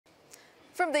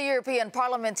From the European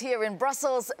Parliament here in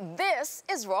Brussels, this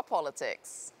is Raw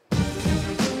Politics.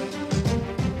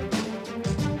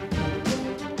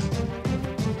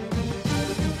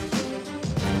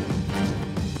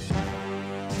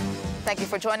 Thank you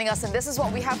for joining us, and this is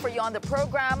what we have for you on the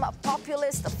program.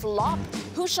 Populist flop,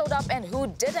 who showed up and who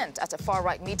didn't at a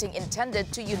far-right meeting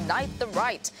intended to unite the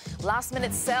right.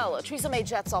 Last-minute sell, Theresa May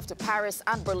jets off to Paris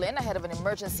and Berlin ahead of an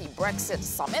emergency Brexit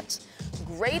summit.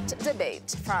 Great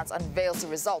debate. France unveils the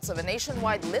results of a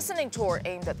nationwide listening tour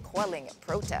aimed at quelling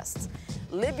protests.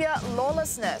 Libya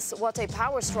lawlessness, what a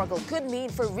power struggle could mean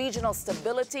for regional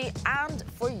stability and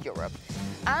for Europe.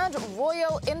 And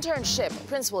royal internship.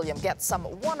 Prince William gets some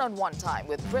one-on-one time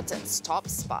with Britain's top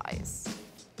spies.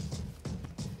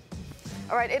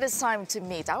 All right, it is time to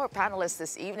meet our panelists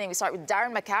this evening. We start with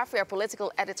Darren McCaffrey, our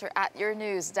political editor at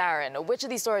Euronews. Darren, which of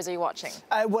these stories are you watching?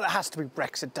 Well, it has to be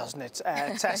Brexit, doesn't it,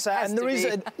 Tessa? And there is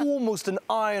almost an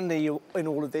irony in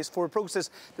all of this for a process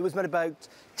that was meant about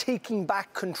taking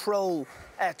back control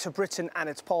to Britain and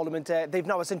its parliament. They've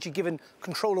now essentially given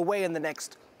control away in the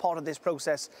next part of this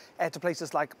process to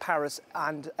places like Paris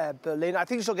and Berlin. I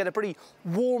think she'll get a pretty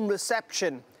warm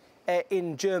reception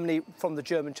in Germany from the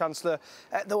German Chancellor,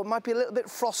 though it might be a little bit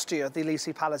frostier at the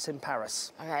Elysee Palace in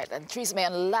Paris. All right, and Theresa May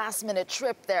on a last-minute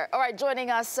trip there. All right, joining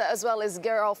us as well is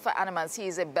Gerolf Annemans.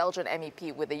 He's a Belgian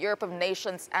MEP with the Europe of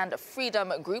Nations and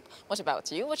Freedom Group. What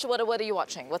about you? What are you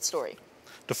watching? What story?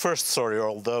 The first story,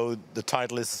 although the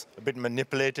title is a bit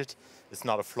manipulated, it's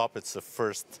not a flop, it's the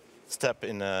first step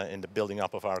in the building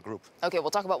up of our group. Okay,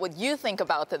 we'll talk about what you think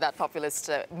about that populist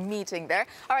meeting there.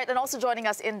 All right, and also joining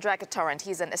us, Indrek Tarrant.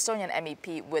 He's an Estonian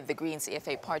MEP with the Greens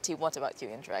EFA party. What about you,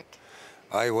 Indrek?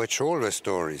 I watch all the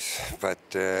stories,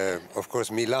 but of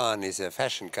course Milan is a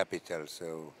fashion capital,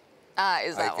 so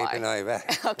is that I keep an eye there.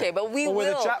 Okay, but we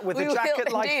will. With a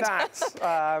jacket like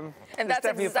that. And that's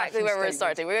exactly where we're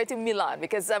starting. We're going to Milan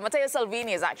because Matteo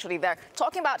Salvini is actually there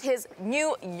talking about his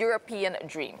new European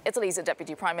dream. Italy's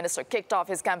Deputy Prime Minister kicked off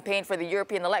his campaign for the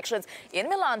European elections in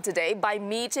Milan today by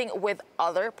meeting with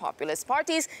other populist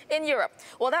parties in Europe.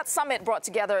 Well, that summit brought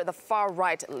together the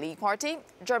far-right League Party,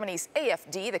 Germany's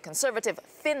AfD, the conservative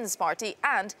Finns Party,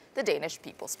 and the Danish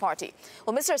People's Party.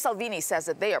 Well, Mr. Salvini says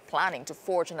that they are planning to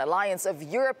forge an alliance of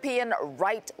European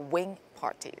right-wing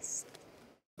parties.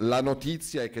 La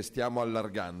notizia è che stiamo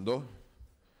allargando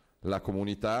la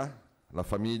comunità, la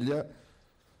famiglia,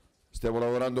 stiamo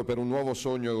lavorando per un nuovo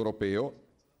sogno europeo.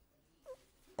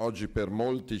 Oggi per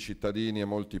molti cittadini e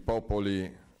molti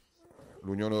popoli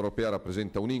l'Unione Europea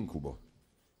rappresenta un incubo,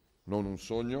 non un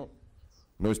sogno.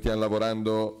 Noi stiamo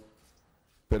lavorando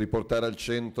per riportare al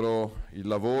centro il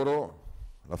lavoro,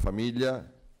 la famiglia,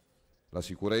 la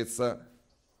sicurezza,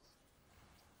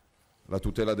 la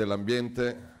tutela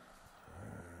dell'ambiente,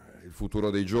 il futuro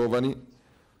dei giovani.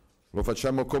 Lo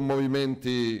facciamo con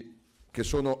movimenti che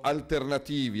sono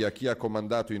alternativi a chi ha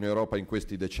comandato in Europa in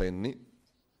questi decenni.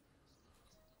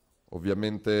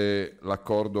 Ovviamente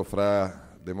l'accordo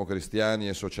fra democristiani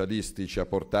e socialisti ci ha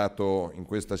portato in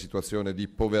questa situazione di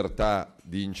povertà,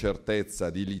 di incertezza,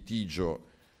 di litigio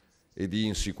e di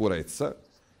insicurezza,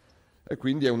 e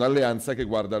quindi è un'alleanza che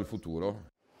guarda al futuro.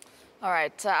 All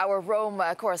right, our Rome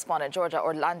correspondent, Georgia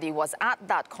Orlandi, was at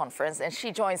that conference, and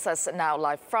she joins us now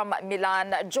live from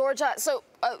Milan. Georgia, so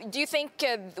do you think,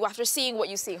 after seeing what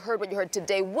you heard what you heard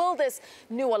today, will this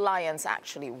new alliance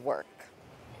actually work?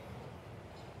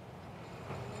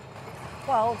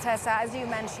 Well, Tessa, as you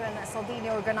mentioned, Salvini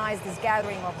organized this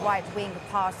gathering of right-wing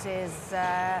parties,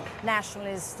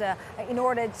 nationalists, in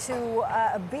order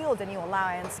to build a new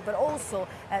alliance, but also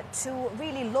to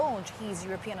really launch his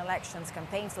European elections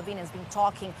campaign. Salvini has been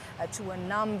talking to a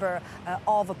number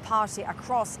of parties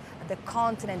across the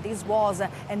continent. This was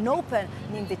an open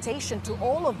invitation to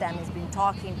all of them. He's been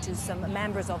talking to some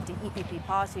members of the EPP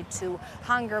party, to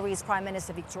Hungary's Prime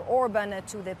Minister Viktor Orban,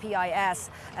 to the PIS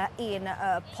in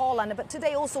Poland. But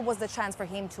today also was the chance for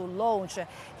him to launch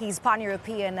his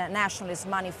pan-European nationalist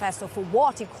manifesto for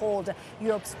what he called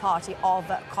Europe's Party of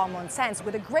Common Sense,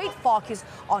 with a great focus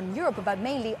on Europe, but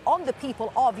mainly on the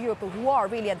people of Europe who are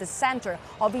really at the center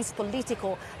of his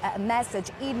political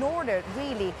message, in order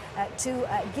really to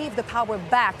give the power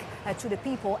back to the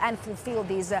people and fulfill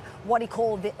this, what he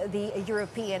called the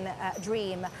European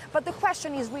dream. But the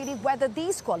question is really whether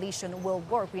this coalition will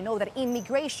work. We know that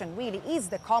immigration really is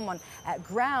the common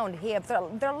ground here.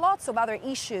 There are lots of other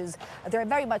issues that are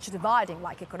very much dividing,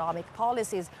 like economic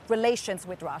policies, relations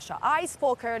with Russia. I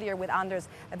spoke earlier with Anders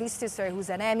Vistisen,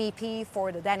 who's an MEP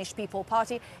for the Danish People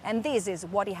Party, and this is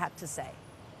what he had to say.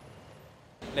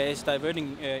 There is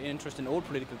diverging interest in all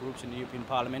political groups in the European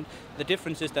Parliament. The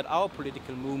difference is that our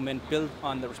political movement built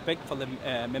on the respect for the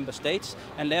member states,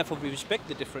 and therefore we respect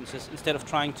the differences instead of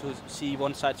trying to see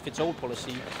one-size-fits-all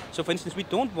policy. So, for instance, we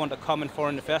don't want a common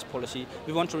foreign affairs policy.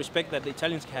 We want to respect that the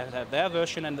Italians can have their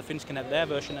version, and the Finns can have their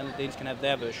version, and the Danes can have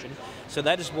their version. So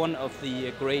that is one of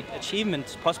the great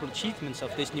achievements, possible achievements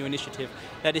of this new initiative.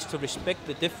 That is to respect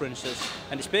the differences,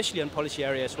 and especially on policy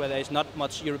areas where there is not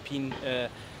much European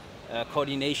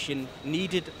coordination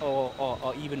needed,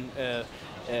 or even,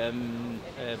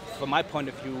 from my point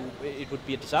of view, it would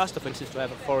be a disaster, for instance, to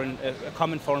have a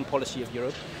common foreign policy of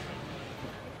Europe.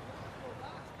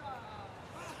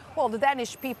 Well, the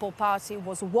Danish People Party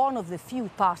was one of the few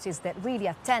parties that really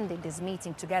attended this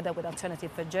meeting together with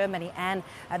Alternative for Germany and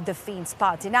the Finns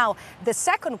Party. Now, the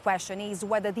second question is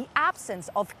whether the absence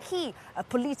of key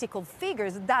political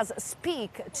figures does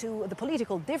speak to the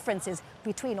political differences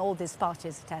between all these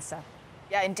parties, Tessa.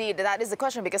 Yeah, indeed, that is the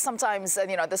question, because sometimes,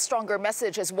 the stronger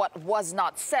message is what was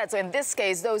not said. So in this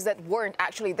case, those that weren't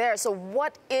actually there. So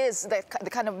what is the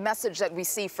kind of message that we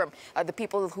see from the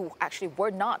people who actually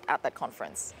were not at that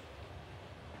conference?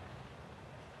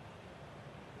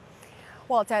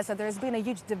 Well, Tessa, there's been a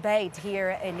huge debate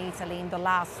here in Italy in the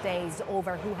last days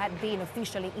over who had been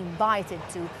officially invited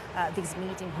to this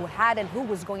meeting, who had and who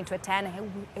was going to attend,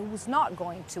 and who was not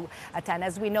going to attend.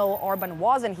 As we know, Orban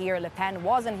wasn't here, Le Pen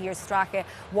wasn't here, Strache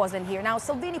wasn't here. Now,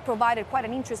 Salvini provided quite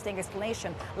an interesting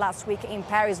explanation last week in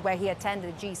Paris, where he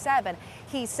attended G7.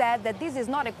 He said that this is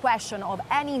not a question of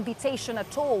any invitation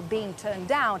at all being turned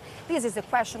down. This is a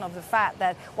question of the fact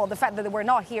that, the fact that they were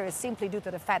not here is simply due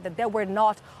to the fact that they were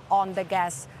not on the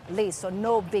guest list. So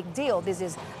no big deal. This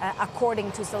is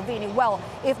according to Salvini. Well,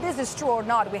 if this is true or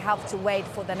not, we have to wait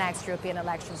for the next European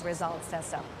elections results,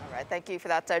 Tessa. All right, thank you for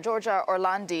that, Giorgia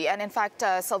Orlandi. And in fact,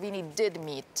 Salvini did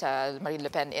meet Marine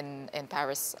Le Pen in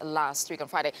Paris last week on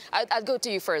Friday. I'll go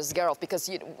to you first, Gerolf, because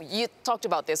you talked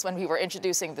about this when we were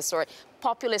introducing the story.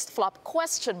 Populist flop, ?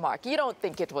 You don't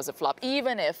think it was a flop,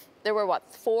 even if there were,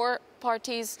 4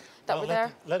 parties that were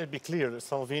there? Let it be clear,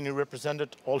 Salvini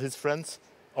represented all his friends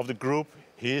of the group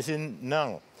he is in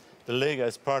now. The Lega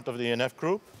is part of the ENF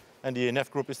group, and the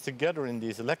ENF group is together in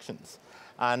these elections.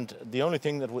 And the only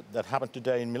thing that happened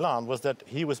today in Milan was that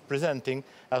he was presenting,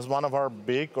 as one of our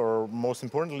big or most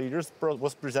important leaders,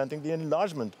 was presenting the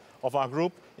enlargement of our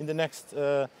group in the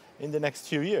next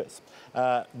few years.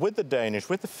 With the Danish,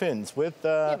 with the Finns, with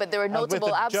but there were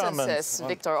notable absences. Germans.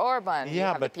 Viktor Orban,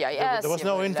 yeah, but the PIS, there was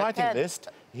no inviting Le Pen. list.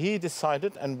 He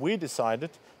decided, and we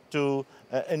decided, to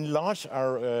enlarge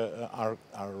our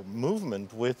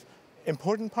movement with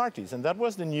important parties, and that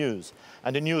was the news.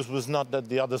 And the news was not that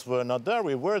the others were not there.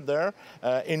 We were there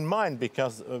in mind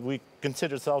because we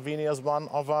consider Salvini as one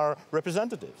of our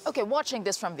representatives. Okay, watching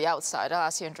this from the outside, I'll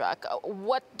ask you, Indrak,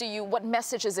 what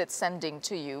message is it sending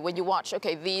to you when you watch?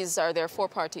 Okay, there are 4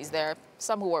 parties there,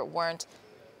 some who weren't.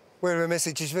 Well, the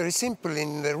message is very simple.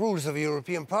 In the rules of the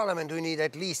European Parliament, we need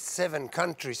at least 7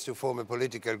 countries to form a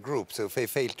political group. So if they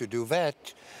fail to do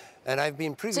that, and I've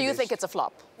been privileged... So you think it's a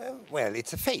flop? Well,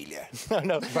 it's a failure.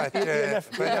 No, but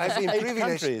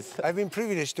I've been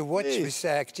privileged to watch these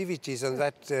activities on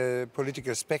that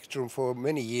political spectrum for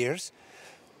many years.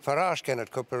 Farage cannot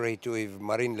cooperate with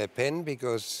Marine Le Pen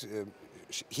because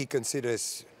he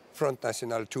considers Front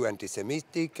National too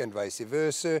anti-Semitic and vice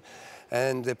versa.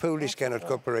 And the Polish cannot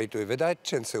cooperate with the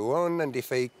Dutch and so on. And if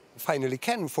they finally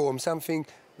can form something,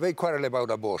 they quarrel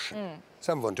about abortion.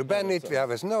 Some want to ban it, the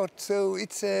others not. So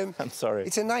it's I'm sorry.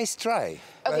 It's a nice try.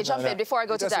 Okay, jump in before I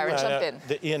go to Darren. Jump in.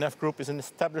 The ENF group is an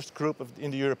established group in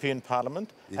the European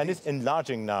Parliament, and it's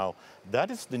enlarging now.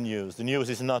 That is the news. The news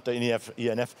is not the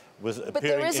ENF was appearing in Milan. But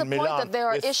there is a point that there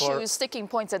are issues, sticking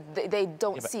points that they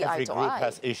don't see eye to eye. Every group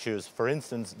has issues. For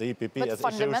instance, the EPP has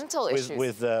fundamental issues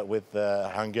with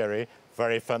Hungary,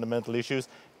 very fundamental issues.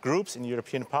 Groups in the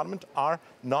European Parliament are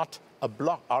not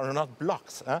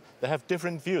blocks. They have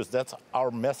different views. That's our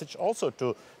message also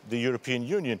to the European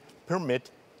Union.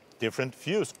 Permit different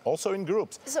views, also in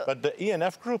groups. But the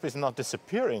ENF group is not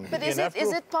disappearing. But is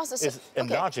it possible? Is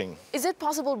enlarging. Is it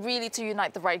possible really to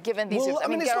unite the right, given these views? I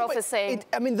mean, Gerolf is saying...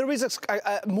 there is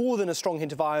more than a strong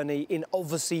hint of irony in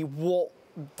obviously what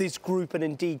this group and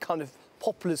indeed kind of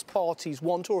populist parties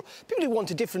want, or people who want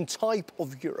a different type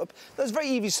of Europe. There's a very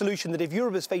easy solution that if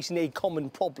Europe is facing a common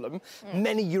problem,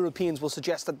 many Europeans will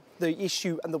suggest that the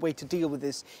issue and the way to deal with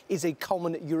this is a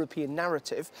common European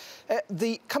narrative.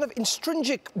 The kind of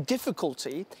intrinsic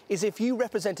difficulty is if you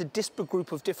represent a disparate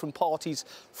group of different parties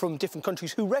from different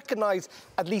countries who recognise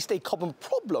at least a common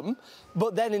problem,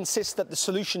 but then insist that the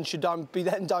solution should be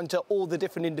down to all the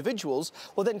different individuals,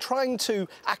 well, then trying to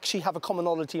actually have a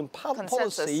commonality and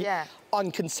policy on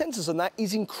consensus on that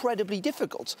is incredibly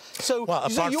difficult. So,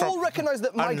 you all recognise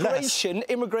that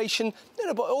immigration,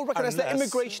 but all recognise that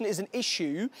immigration is an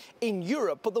issue in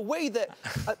Europe, but the way that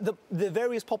the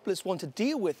various populists want to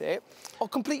deal with it are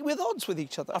completely at odds with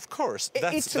each other. Of course.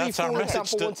 Italy, for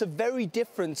example, wants a very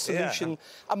different solution,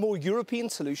 a more European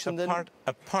solution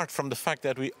apart from the fact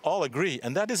that we all agree,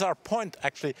 and that is our point,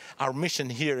 actually, our mission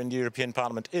here in the European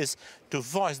Parliament is to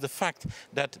voice the fact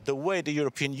that the way the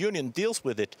European Union deals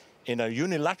with it in a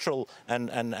unilateral and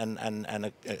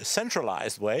a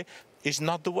centralized way is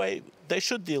not the way they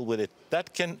should deal with it.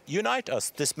 That can unite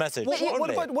us, this message.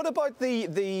 What about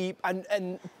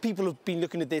and people have been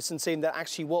looking at this and saying that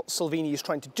actually what Salvini is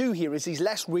trying to do here is he's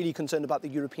less really concerned about the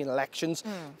European elections.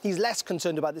 He's less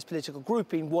concerned about this political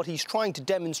grouping. What he's trying to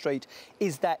demonstrate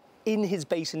is that in his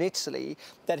base in Italy,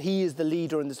 that he is the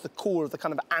leader and is the core of the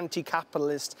kind of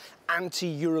anti-capitalist,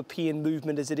 anti-European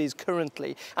movement as it is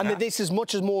currently. And that this is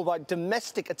much more about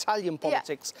domestic Italian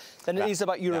politics than it is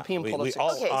about European politics. We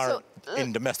all are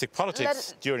in domestic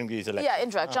politics during these elections. Yeah,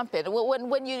 Indra, jump in. Well,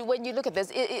 when you look at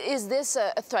this, is this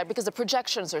a threat? Because the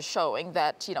projections are showing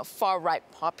that, you know, far-right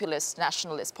populist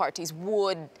nationalist parties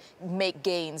would make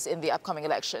gains in the upcoming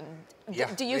election.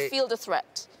 Do you feel the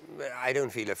threat? I don't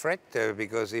feel a threat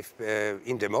because if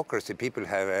in democracy people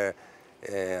have a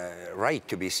right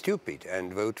to be stupid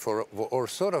and vote for all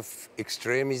sort of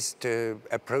extremist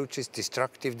approaches,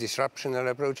 destructive, disruptional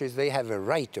approaches, they have a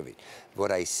right of it.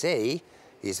 What I say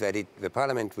is that the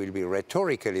parliament will be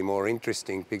rhetorically more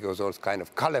interesting because all kind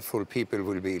of colorful people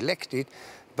will be elected,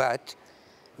 but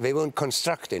they won't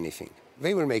construct anything.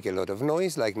 They will make a lot of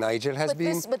noise like Nigel has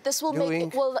been But this will doing.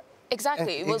 Make it, well,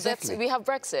 exactly. Well, we have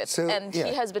Brexit, so, and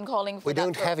he has been calling for We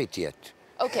don't have it yet.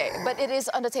 Okay, but it is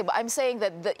on the table. I'm saying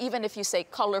that even if you say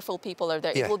colorful people are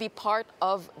there, it will be part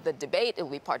of the debate, it will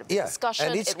be part of the discussion,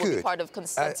 and it's it will be part of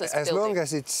consensus as building. long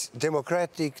as it's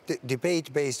democratic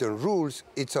debate based on rules,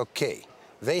 it's okay.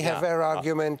 They have their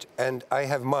argument and I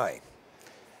have mine.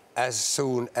 As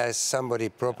soon as somebody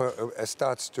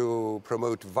starts to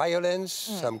promote violence,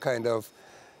 some kind of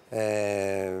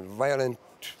violent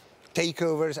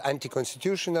takeovers,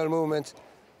 anti-constitutional movements,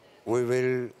 we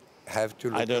will have to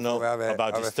look. I don't know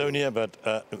about Estonia, but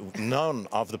none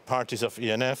of the parties of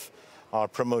ENF are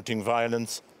promoting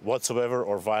violence whatsoever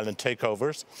or violent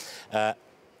takeovers.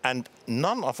 And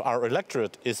none of our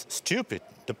electorate is stupid.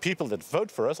 The people that vote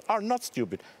for us are not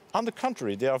stupid. On the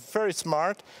contrary, they are very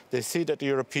smart. They see that the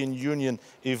European Union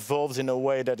evolves in a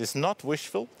way that is not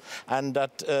wishful and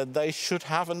that they should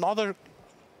have another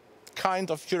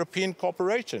kind of European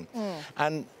cooperation.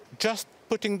 And just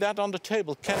putting that on the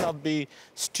table cannot be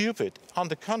stupid. On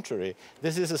the contrary,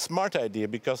 this is a smart idea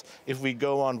because if we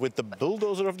go on with the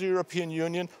bulldozer of the European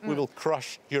Union, we will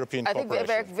crush European cooperation.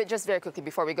 I think just very quickly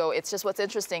before we go, it's just what's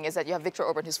interesting is that you have Viktor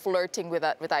Orban who's flirting with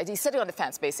ID. He's sitting on the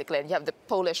fence basically, and you have the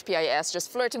Polish PIS just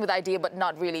flirting with idea, but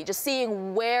not really, just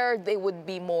seeing where they would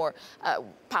be more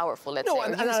powerful, let's say.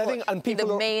 And I think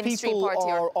people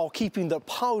are keeping their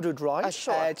powder dry,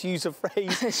 to use a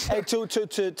phrase,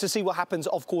 to see what happens,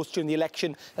 of course, during the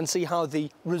election and see how the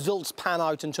results pan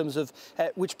out in terms of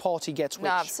which party gets which. No,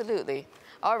 absolutely.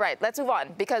 All right, let's move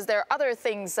on, because there are other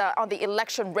things on the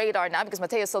election radar now, because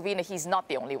Matteo Salvini, he's not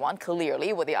the only one,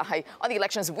 clearly, with the eye on the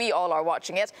elections. We all are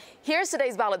watching it. Here's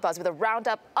today's Ballot Buzz with a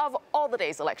roundup of all the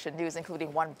day's election news,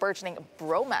 including one burgeoning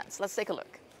bromance. Let's take a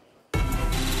look.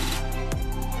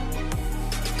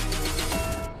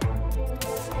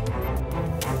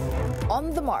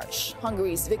 On the march,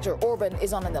 Hungary's Viktor Orban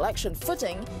is on an election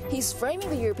footing. He's framing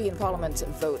the European Parliament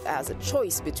vote as a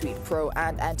choice between pro-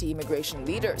 and anti-immigration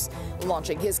leaders.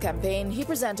 Launching his campaign, he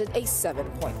presented a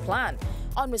 7-point plan.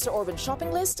 On Mr. Orban's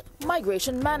shopping list,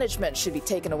 migration management should be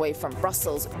taken away from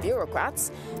Brussels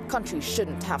bureaucrats, countries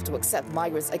shouldn't have to accept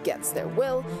migrants against their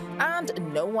will, and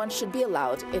no one should be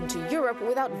allowed into Europe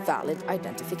without valid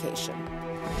identification.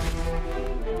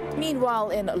 Meanwhile,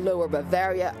 in Lower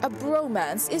Bavaria, a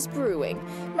bromance is brewing.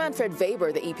 Manfred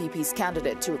Weber, the EPP's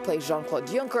candidate to replace Jean-Claude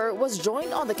Juncker, was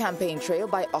joined on the campaign trail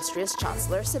by Austria's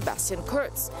Chancellor Sebastian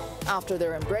Kurz. After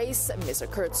their embrace, Mr.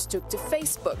 Kurz took to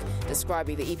Facebook,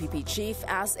 describing the EPP chief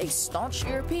as a staunch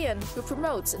European who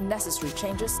promotes necessary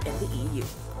changes in the EU.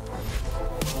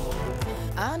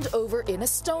 And over in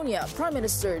Estonia, Prime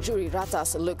Minister Jüri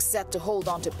Ratas looks set to hold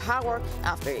on to power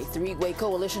after a three-way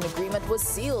coalition agreement was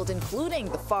sealed, including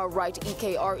the far-right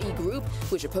EKRE group,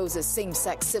 which opposes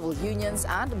same-sex civil unions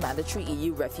and mandatory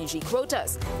EU refugee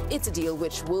quotas. It's a deal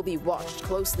which will be watched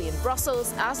closely in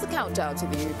Brussels as the countdown to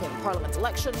the European Parliament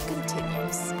election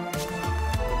continues.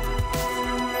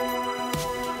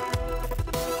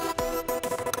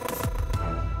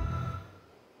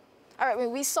 All right,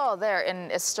 we saw there in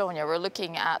Estonia, we're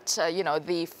looking at,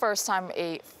 the first time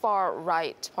a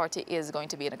far-right party is going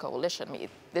to be in a coalition. I mean,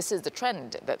 this is the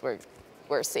trend that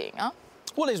we're seeing, huh?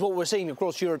 Well, is what we're seeing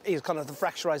across Europe is kind of the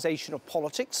fracturization of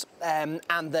politics, and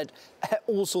that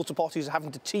all sorts of parties are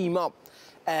having to team up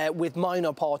with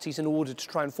minor parties in order to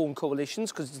try and form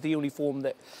coalitions, because it's the only form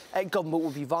that government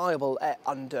will be viable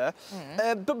under.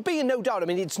 But be in no doubt, I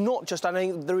mean, it's not just, I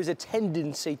think there is a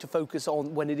tendency to focus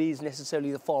on when it is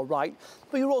necessarily the far right,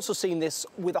 but you're also seeing this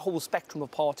with a whole spectrum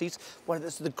of parties, whether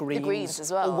it's the Greens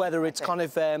as well, or whether it's kind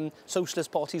of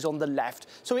socialist parties on the left.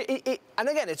 So and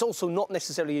again, it's also not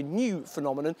necessarily a new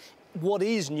phenomenon. What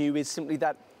is new is simply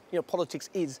that, politics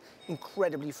is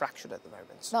incredibly fractured at the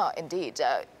moment. No, indeed.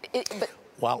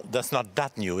 Well, that's not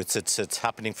that new. It's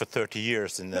happening for 30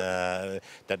 years in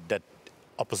that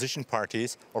opposition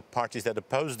parties or parties that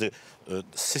oppose the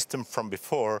system from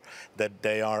before, that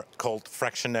they are called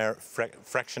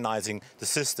fractionizing the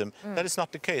system. That is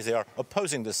not the case. They are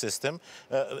opposing the system.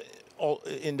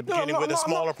 In the beginning with a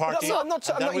smaller party, I'm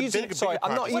not using. Sorry,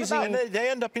 I'm not using. And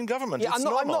they end up in government. Yeah,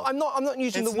 I'm not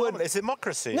using the word. It's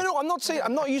democracy. No, I'm not saying.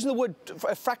 I'm not using the word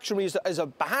fractionary as a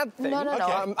bad thing. No.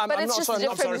 Okay. But it's just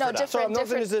different. I'm not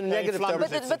saying it's a negative term.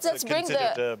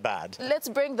 But let's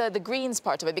bring the Greens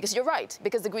part of it, because you're right.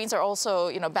 Because the Greens are also,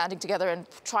 banding together and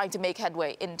trying to make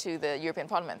headway into the European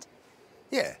Parliament.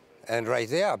 Yeah. And right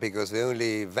they are, because the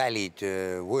only valid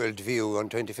worldview on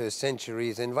 21st century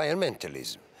is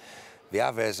environmentalism. The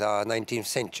others are 19th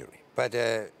century. But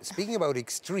speaking about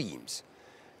extremes,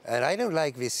 and I don't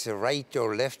like this right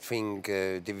or left wing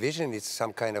division. It's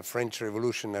some kind of French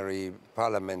revolutionary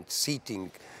parliament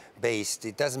seating based.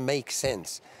 It doesn't make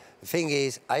sense. The thing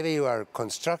is, either you are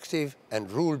constructive and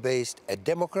rule-based, a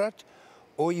Democrat,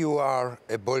 or you are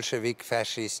a Bolshevik,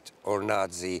 fascist, or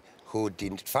Nazi who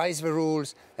defies the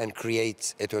rules and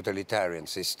creates a totalitarian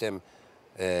system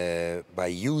by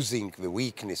using the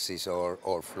weaknesses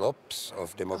or flops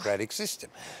of democratic system.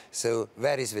 So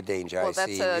that is the danger I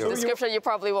see. Well, that's a description you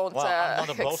probably won't I'm not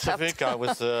a Bolshevik. I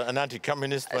was an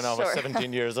anti-communist when I was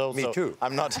 17 years old. Me too.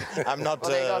 I'm not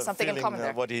feeling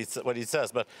what he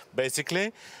says. But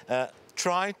basically,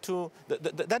 try to...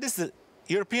 That is the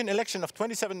European election of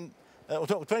 26th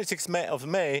of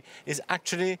May is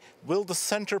actually, will the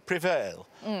centre prevail?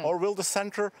 Or will the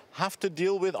centre have to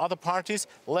deal with other parties,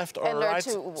 left or right,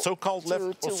 so-called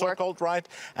left or so-called right?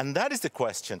 And that is the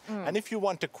question. And if you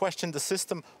want to question the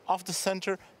system of the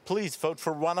centre, please vote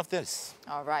for one of this.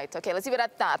 All right. Okay, let's leave it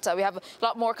at that. We have a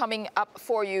lot more coming up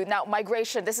for you. Now,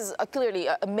 migration, this is clearly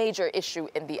a major issue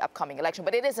in the upcoming election,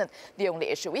 but it isn't the only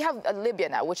issue. We have Libya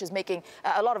now, which is making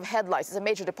a lot of headlines. It's a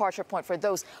major departure point for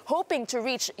those hoping to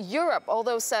reach Europe, all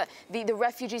those the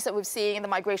refugees that we're seeing in the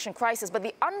migration crisis. But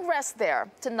the unrest there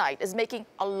tonight is making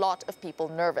a lot of people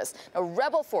nervous. Now,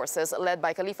 rebel forces led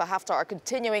by Khalifa Haftar are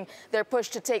continuing their push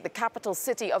to take the capital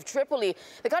city of Tripoli.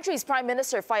 The country's Prime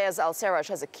Minister Fayez al-Sarraj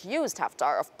has accused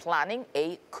Haftar of planning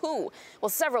a coup. Well,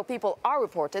 several people are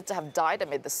reported to have died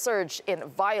amid the surge in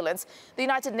violence. The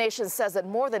United Nations says that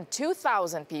more than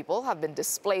 2,000 people have been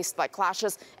displaced by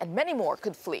clashes and many more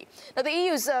could flee. Now, the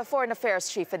EU's Foreign Affairs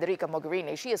Chief Federica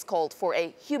Mogherini, she has called for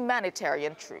a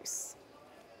humanitarian truce.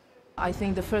 I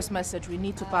think the first message we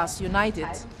need to pass united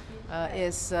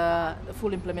is the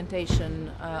full implementation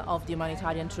of the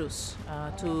humanitarian truce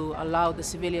to allow the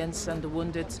civilians and the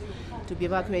wounded to be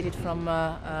evacuated from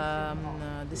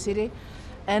the city,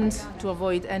 and to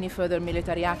avoid any further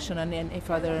military action and any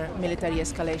further military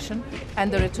escalation,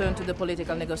 and the return to the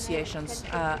political negotiations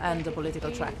and the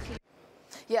political track.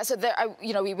 Yeah, so there,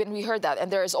 when we heard that, and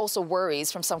there is also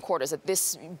worries from some quarters that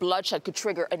this bloodshed could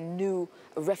trigger a new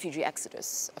refugee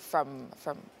exodus from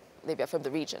Libya, from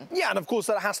the region. Yeah, and of course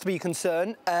that has to be a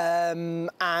concern.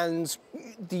 And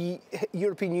the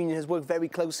European Union has worked very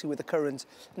closely with the current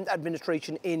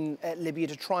administration in Libya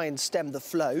to try and stem the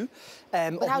flow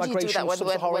of but how do you do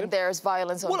that when there's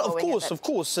violence ongoing? Well, of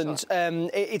course. And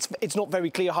it's not very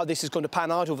clear how this is going to pan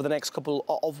out over the next couple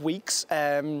of weeks.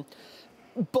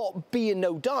 But be in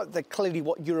no doubt that clearly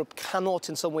what Europe cannot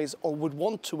in some ways or would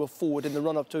want to afford in the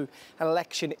run-up to an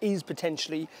election is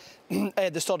potentially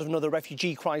the start of another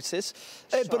refugee crisis.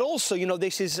 Sure. But also,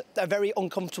 this is a very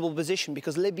uncomfortable position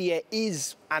because Libya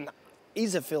is, and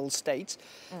is a failed state.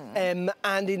 And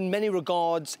in many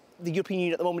regards, the European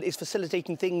Union at the moment is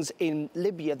facilitating things in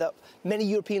Libya that many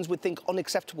Europeans would think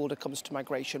unacceptable when it comes to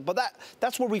migration. But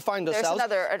that's where we find ourselves.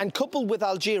 And coupled with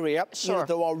Algeria,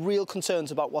 there are real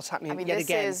concerns about what's happening yet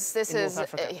again. This is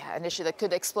an issue that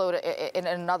could explode in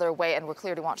another way, and we're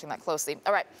clearly watching that closely.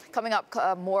 All right, coming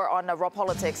up, more on raw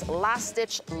politics.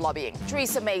 Last-ditch lobbying.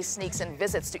 Theresa May sneaks in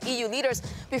visits to EU leaders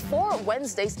before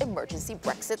Wednesday's emergency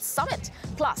Brexit summit.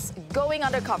 Plus, going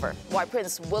undercover, why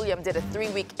Prince William did a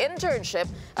 3-week internship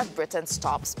at Britain's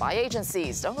top spy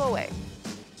agencies. Don't go away.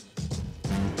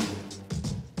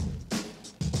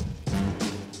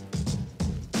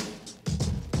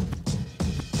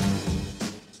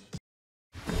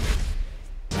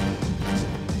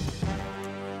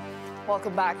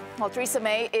 Welcome back. Well, Theresa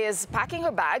May is packing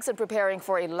her bags and preparing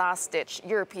for a last-ditch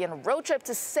European road trip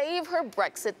to save her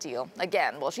Brexit deal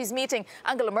again. Well, she's meeting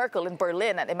Angela Merkel in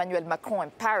Berlin and Emmanuel Macron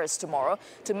in Paris tomorrow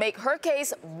to make her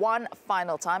case one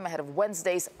final time ahead of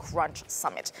Wednesday's Crunch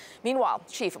Summit. Meanwhile,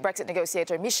 chief Brexit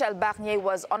negotiator Michel Barnier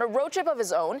was on a road trip of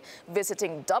his own,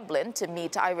 visiting Dublin to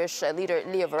meet Irish leader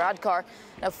Leo Varadkar.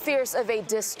 Now, fears of a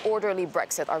disorderly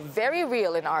Brexit are very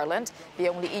real in Ireland, the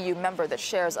only EU member that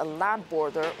shares a land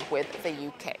border with the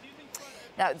UK.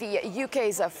 Now, the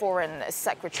UK's Foreign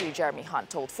Secretary Jeremy Hunt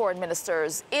told foreign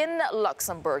ministers in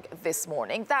Luxembourg this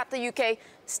morning that the UK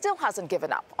still hasn't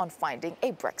given up on finding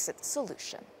a Brexit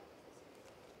solution.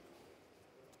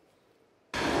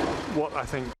 What I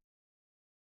think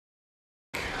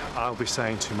I'll be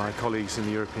saying to my colleagues in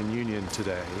the European Union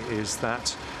today is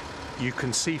that you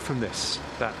can see from this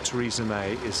that Theresa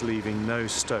May is leaving no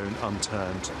stone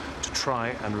unturned to try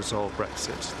and resolve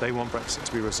Brexit. They want Brexit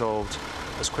to be resolved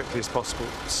as quickly as possible.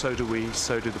 So do we,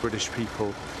 so do the British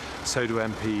people, so do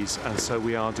MPs, and so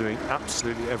we are doing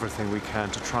absolutely everything we can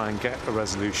to try and get a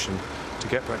resolution to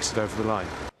get Brexit over the line.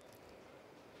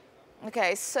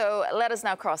 Okay, so let us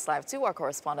now cross live to our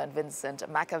correspondent Vincent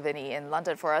McAviney in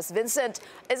London for us. Vincent,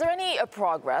 is there any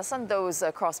progress on those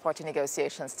cross-party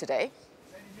negotiations today?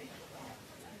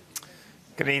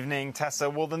 Good evening, Tessa.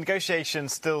 Well, the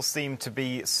negotiations still seem to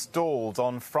be stalled.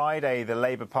 On Friday, the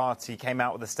Labour Party came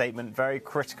out with a statement very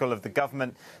critical of the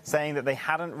government, saying that they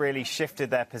hadn't really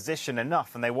shifted their position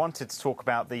enough and they wanted to talk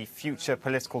about the future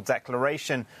political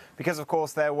declaration because, of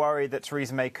course, they're worried that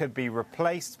Theresa May could be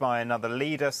replaced by another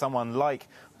leader, someone like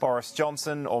Boris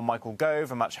Johnson or Michael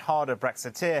Gove, a much harder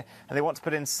Brexiteer, and they want to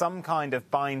put in some kind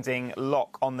of binding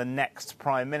lock on the next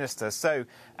Prime Minister. So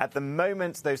at the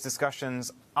moment, those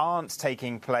discussions aren't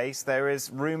taking place. There is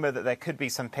rumour that there could be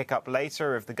some pickup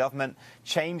later if the government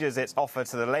changes its offer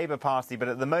to the Labour Party. But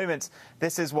at the moment,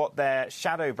 this is what their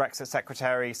shadow Brexit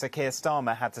Secretary, Sir Keir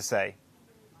Starmer, had to say.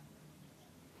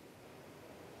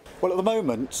 Well, at the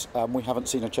moment, we haven't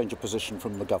seen a change of position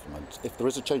from the government. If there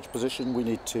is a change of position, we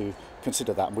need to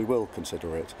consider that, and we will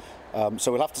consider it.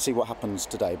 So we'll have to see what happens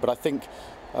today. But I think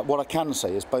what I can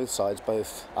say is both sides,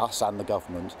 both us and the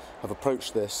government, have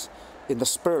approached this in the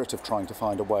spirit of trying to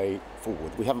find a way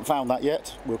forward. We haven't found that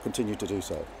yet. We'll continue to do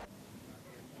so.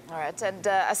 All right, and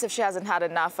as if she hasn't had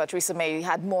enough, Theresa May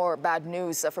had more bad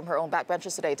news from her own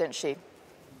backbenchers today, didn't she?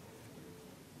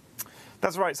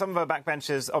 That's right. Some of her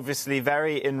backbenchers obviously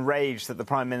very enraged that the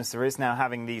Prime Minister is now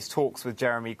having these talks with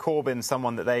Jeremy Corbyn,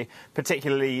 someone that they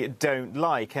particularly don't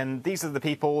like. And these are the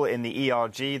people in the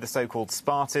ERG, the so-called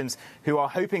Spartans, who are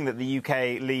hoping that the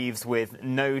UK leaves with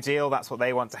no deal. That's what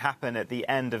they want to happen at the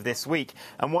end of this week.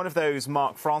 And one of those,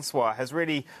 Marc Francois, has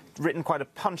really written quite a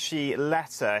punchy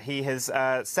letter. He has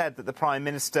said that the Prime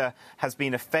Minister has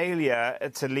been a failure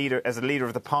as a leader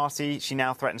of the party. She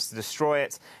now threatens to destroy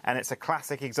it. And it's a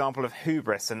classic example of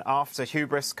hubris, and after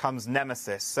hubris comes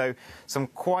nemesis. So some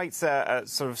quite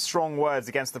sort of strong words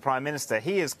against the Prime Minister.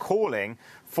 He is calling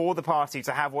for the party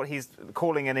to have what he's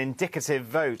calling an indicative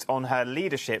vote on her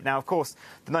leadership. Now, of course,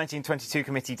 the 1922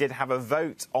 committee did have a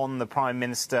vote on the Prime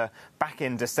Minister back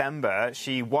in December.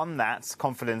 She won that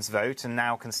confidence vote and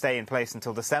now can stay in place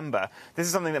until December. This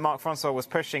is something that Marc Francois was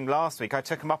pushing last week. I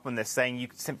took him up on this, saying you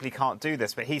simply can't do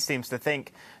this, but he seems to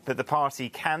think that the party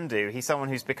can do. He's someone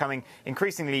who's becoming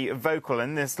increasingly vocal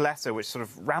in this letter, which sort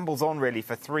of rambles on really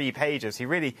for 3 pages. He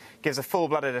really gives a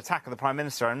full-blooded attack of the Prime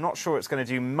Minister. I'm not sure it's going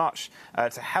to do much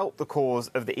to help the cause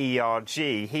of the ERG.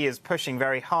 He is pushing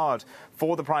very hard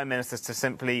for the Prime Minister to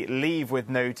simply leave with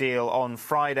no deal on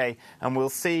Friday, and we'll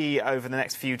see over the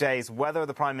next few days whether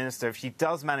the Prime Minister, if she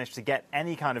does manage to get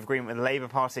any kind of agreement with the Labour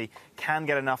Party, can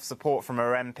get enough support from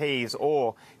her MPs,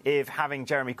 or if having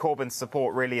Jeremy Corbyn's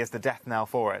support really is the death knell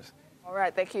for it. All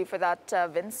right, thank you for that,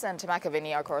 Vincent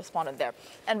McAviney, our correspondent there.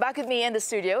 And back with me in the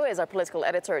studio is our political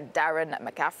editor, Darren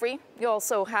McCaffrey. You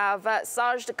also have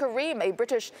Sajid Karim, a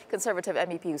British Conservative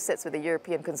MEP who sits with the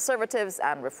European Conservatives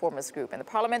and Reformist group in the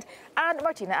Parliament, and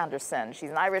Martina Anderson.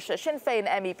 She's an Irish Sinn Féin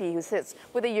MEP who sits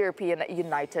with the European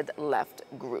United Left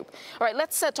group. All right,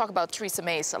 let's talk about Theresa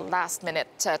May's last minute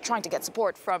trying to get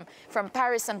support from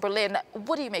Paris and Berlin.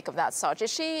 What do you make of that, Saj?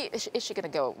 Is she going to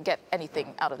go get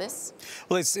anything out of this?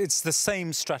 Well, it's the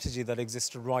same strategy that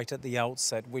existed right at the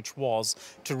outset, which was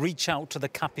to reach out to the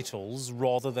capitals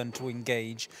rather than to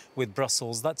engage with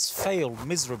Brussels. That's failed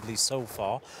miserably so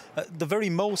far. The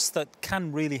very most that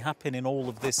can really happen in all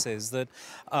of this is that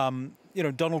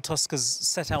Donald Tusk has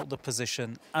set out the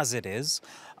position as it is.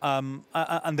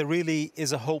 And there really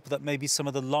is a hope that maybe some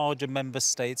of the larger member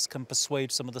states can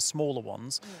persuade some of the smaller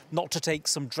ones not to take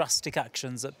some drastic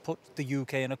actions that put the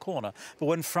UK in a corner. But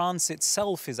when France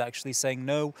itself is actually saying,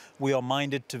 no, we are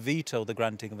minded to veto the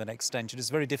granting of an extension,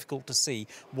 it's very difficult to see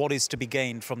what is to be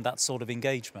gained from that sort of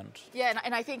engagement. Yeah,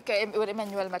 and I think what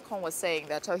Emmanuel Macron was saying,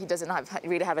 that he doesn't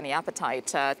really have any appetite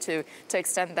to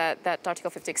extend that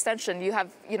Article 50 extension. You have,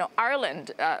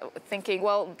 Ireland thinking,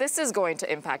 well, this is going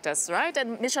to impact us, right?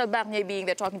 And Michel Barnier being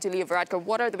there talking to Leo Varadkar,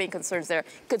 what are the main concerns there,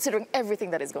 considering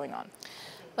everything that is going on?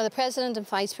 Well, the President and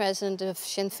Vice President of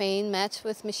Sinn Féin met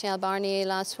with Michel Barnier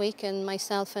last week, and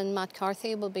myself and Matt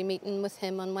Carthy will be meeting with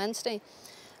him on Wednesday.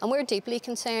 And we're deeply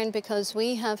concerned because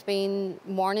we have been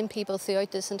warning people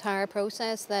throughout this entire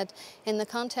process that in the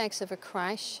context of a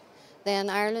crash, then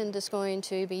Ireland is going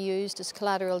to be used as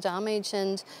collateral damage,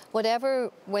 and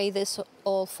whatever way this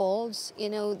all falls,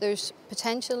 there's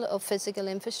potential of physical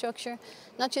infrastructure,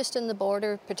 not just in the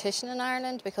border partition in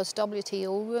Ireland, because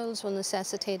WTO rules will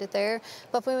necessitate it there,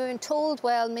 but we were told,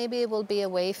 well, maybe it will be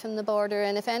away from the border,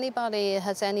 and if anybody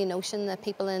has any notion that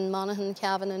people in Monaghan,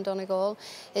 Cavan and Donegal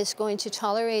is going to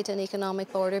tolerate an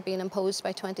economic border being imposed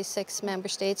by 26 member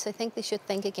states, I think they should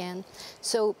think again.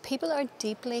 So people are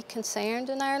deeply concerned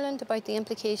in Ireland about the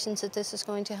implications that this is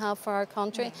going to have for our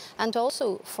country and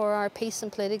also for our peace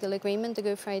and political agreement, the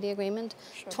Good Friday Agreement.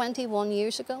 Sure. 21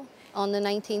 years ago, on the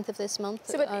 19th of this month,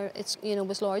 it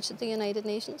was lodged at the United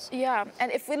Nations. Yeah,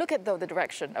 and if we look at, though, the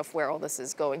direction of where all this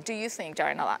is going, do you think,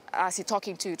 Darren, I'll ask you,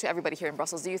 talking to everybody here in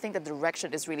Brussels, do you think that the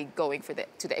direction is really going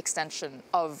to the extension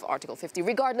of Article 50,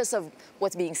 regardless of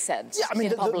what's being said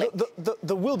in public?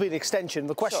 There will be an extension.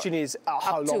 The question is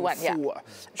how long for.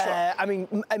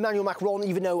 Sure. Emmanuel Macron,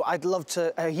 even though he'd love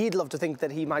to think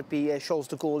that he might be Charles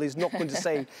de Gaulle, is not going to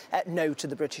say no to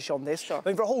the British on this. Sure.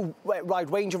 For a whole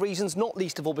wide range of reasons, not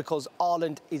least of all because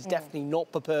Ireland is definitely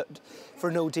not prepared for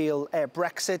a no-deal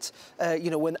Brexit.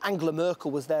 When Angela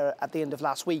Merkel was there at the end of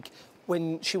last week,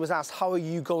 when she was asked, how are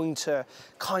you going to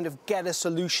kind of get a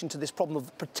solution to this problem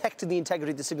of protecting the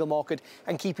integrity of the single market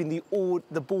and keeping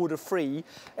the border free,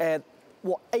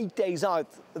 8 days out,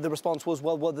 the response was,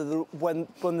 well,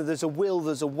 when there's a will,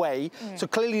 there's a way. So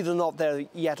clearly they're not there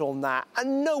yet on that.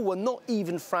 And no one, not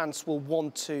even France, will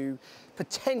want to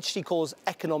potentially cause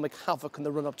economic havoc in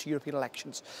the run-up to European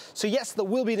elections. So yes, there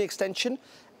will be an extension.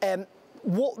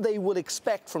 What they will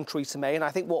expect from Theresa May, and I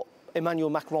think what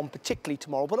Emmanuel Macron particularly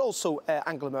tomorrow, but also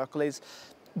Angela Merkel is,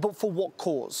 but for what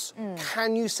cause?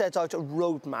 Can you set out a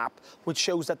roadmap which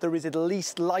shows that there is at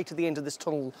least light at the end of this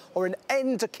tunnel, or an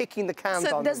end to kicking the can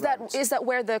down the road? Is that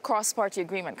where the cross-party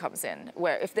agreement comes in,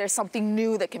 where if there's something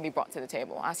new that can be brought to the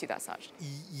table? I'll ask you that, Saj.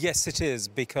 Yes, it is,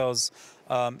 because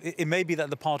it may be that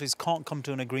the parties can't come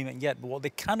to an agreement yet, but what they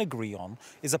can agree on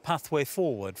is a pathway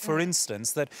forward. For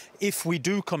instance, that if we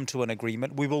do come to an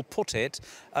agreement, we will put it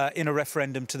in a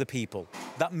referendum to the people.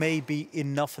 That may be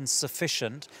enough and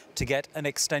sufficient to get an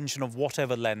extension of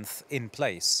whatever length in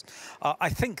place. I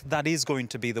think that is going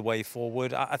to be the way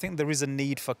forward. I think there is a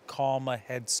need for calmer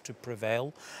heads to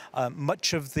prevail.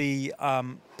 Much of the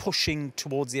pushing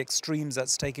towards the extremes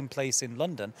that's taking place in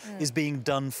London is being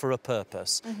done for a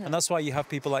purpose. And that's why you have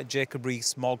people like Jacob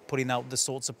Rees-Mogg putting out the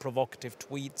sorts of provocative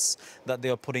tweets that they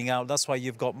are putting out. That's why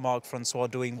you've got Marc Francois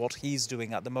doing what he's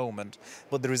doing at the moment.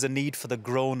 But there is a need for the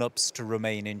grown-ups to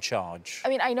remain in charge. I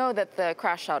mean, I know that the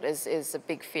crash out is a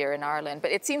big fear in Ireland, but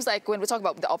it seems like when we talk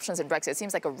about the options in Brexit, it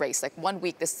seems like a race. Like 1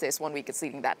 week this, 1 week it's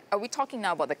leading that. Are we talking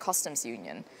now about the customs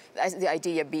union, the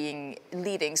idea being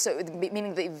leading? So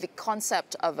meaning the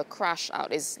concept of a crash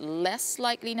out is less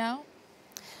likely now?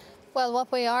 Well,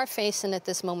 what we are facing at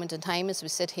this moment in time as we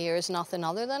sit here is nothing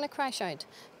other than a crash out.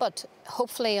 But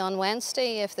hopefully on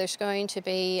Wednesday, if there's going to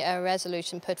be a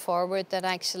resolution put forward that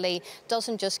actually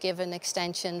doesn't just give an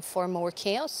extension for more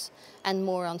chaos and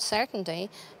more uncertainty,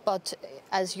 but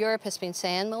as Europe has been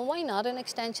saying, well, why not an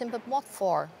extension, but what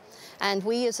for? And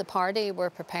we as a party were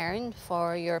preparing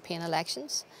for European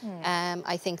elections.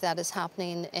 I think that is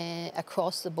happening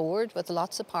across the board, with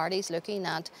lots of parties looking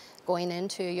at going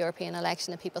into a European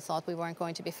election that people thought we weren't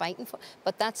going to be fighting for.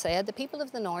 But that said, the people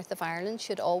of the north of Ireland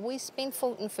should always be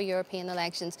voting for European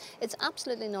elections. It's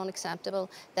absolutely not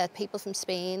acceptable that people from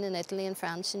Spain and Italy and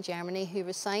France and Germany who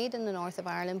reside in the north of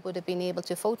Ireland would have been able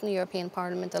to vote in the European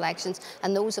Parliament elections,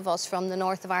 and those of us from the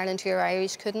north of Ireland who are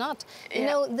Irish could not. You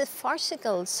know, the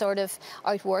farcical sort of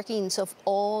outworkings of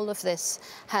all of this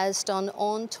has done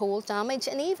untold damage,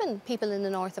 and even people in the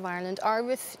north of Ireland are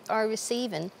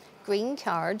receiving green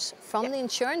cards from the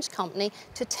insurance company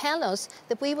to tell us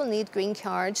that we will need green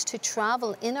cards to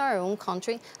travel in our own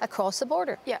country across the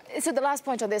border. Yeah, so the last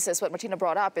point on this is what Martina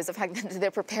brought up, is the fact that they're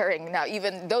preparing now.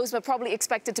 Even those were probably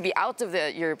expected to be out of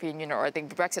the European Union or the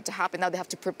Brexit to happen, now they have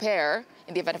to prepare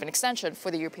in the event of an extension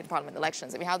for the European Parliament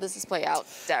elections. I mean, how does this play out,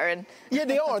 Darren? Yeah,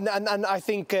 they are, and I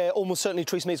think almost certainly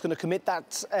Theresa May is going to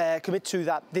commit to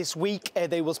that this week.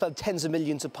 They will spend tens of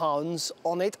millions of pounds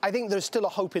on it. I think there's still a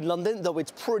hope in London, though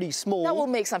it's pretty small. That will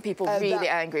make some people really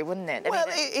angry, wouldn't it? Well,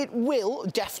 it will,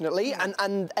 definitely,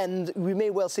 and we may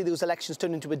well see those elections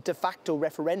turn into a de facto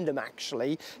referendum,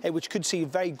 actually, which could see a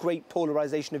very great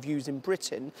polarisation of views in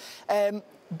Britain.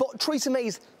 But Theresa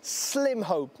May's slim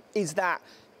hope is that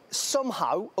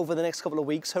somehow, over the next couple of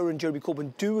weeks, her and Jeremy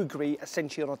Corbyn do agree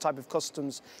essentially on a type of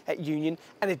customs union,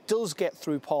 and it does get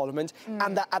through Parliament,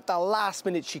 and that at the last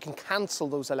minute she can cancel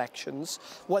those elections,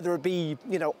 whether it be,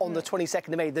 you know, on the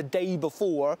 22nd of May, the day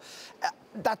before.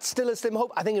 That's still a slim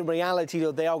hope. I think in reality,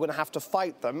 though, they are going to have to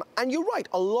fight them. And you're right,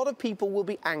 a lot of people will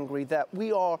be angry that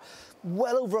we are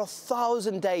well over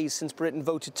 1,000 days since Britain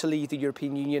voted to leave the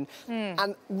European Union.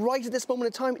 And right at this moment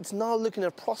in time, it's now looking at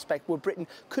a prospect where Britain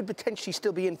could potentially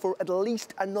still be in for at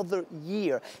least another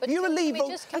year. But if you're a Leave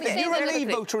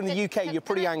voter in the UK, you're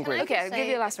pretty angry. Okay, I'll give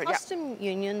you the last word. Custom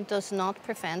union does not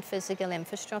prevent physical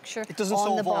infrastructure doesn't on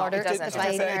solve the border that.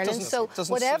 beside Ireland. So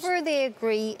whatever they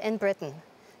agree in Britain,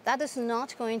 that is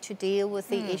not going to deal with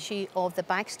the issue of the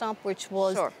backstop, which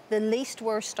was the least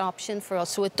worst option for us.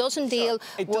 So it doesn't deal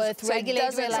with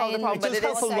regulatory alignment. It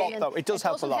does help a lot, though. It does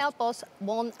help a lot. It doesn't help us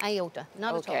one iota,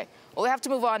 not at all. Well, we have to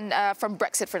move on from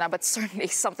Brexit for now, but certainly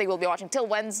something we'll be watching till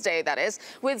Wednesday, that is.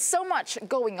 With so much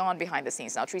going on behind the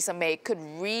scenes now, Theresa May could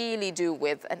really do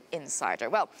with an insider.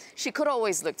 Well, she could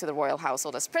always look to the royal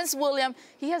household, as Prince William,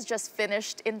 he has just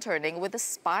finished interning with the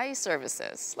spy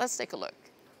services. Let's take a look.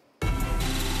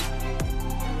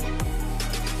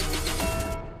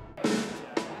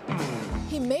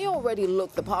 He may already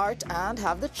look the part and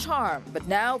have the charm, but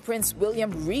now Prince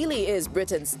William really is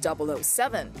Britain's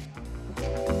 007.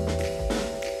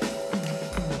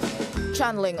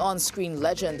 Channeling on-screen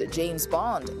legend James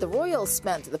Bond, the royal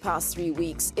spent the past 3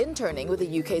 weeks interning with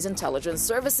the UK's intelligence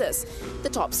services. The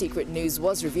top-secret news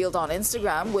was revealed on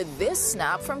Instagram with this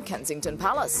snap from Kensington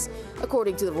Palace.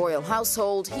 According to the royal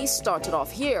household, he started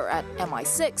off here at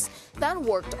MI6, then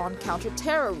worked on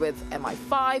counter-terror with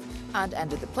MI5 and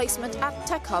ended the placement at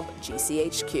tech hub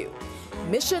GCHQ.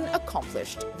 Mission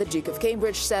accomplished. The Duke of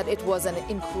Cambridge said it was an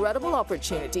incredible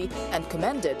opportunity and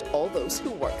commended all those who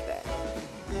work there.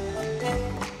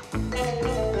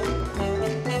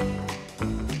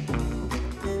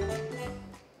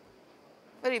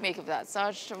 What do you make of that,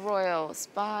 Sarge? A royal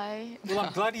spy? Well,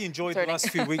 I'm glad he enjoyed the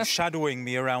last few weeks shadowing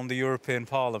me around the European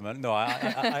Parliament. No,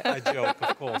 I joke,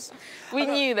 of course. We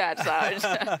knew that,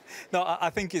 Sarge. No, I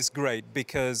think it's great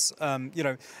because, you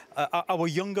know, our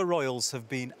younger royals have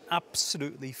been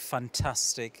absolutely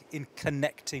fantastic in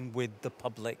connecting with the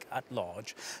public at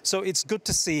large. So it's good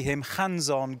to see him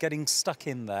hands-on, getting stuck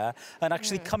in there and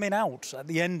actually coming out at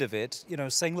the end of it, you know,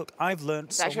 saying, look, I've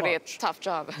learned so much. It's actually a tough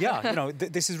job. Yeah, you know,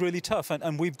 this is really tough.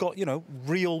 And we've got, you know,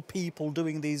 real people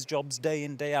doing these jobs day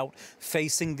in, day out,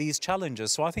 facing these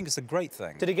challenges. So I think it's a great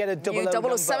thing. Did he get a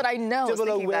 00 007, I know. I was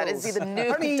thinking that. Is he the new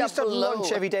Apparently he used to have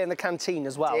lunch every day in the canteen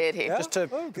as well. Did he? Just to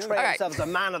portray himself as a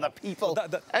man of the people.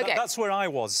 That's where I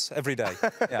was every day.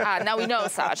 Yeah. Now we know,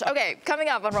 Saj. Okay, coming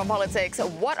up on Rome Politics,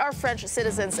 what are French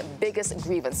citizens' biggest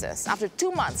grievances? After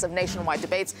 2 months of nationwide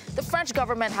debates, the French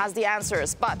government has the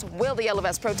answers. But will the Yellow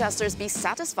Vest protesters be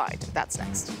satisfied? That's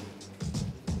next.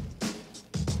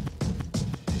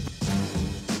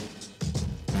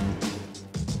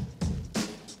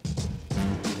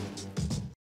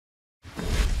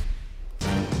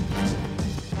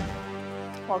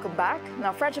 Welcome back.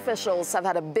 Now, French officials have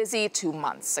had a busy 2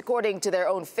 months. According to their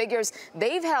own figures,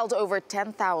 they've held over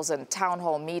 10,000 town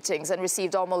hall meetings and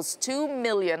received almost 2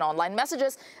 million online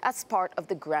messages as part of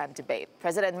the grand debate.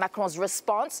 President Macron's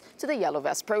response to the Yellow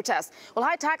Vest protest. Well,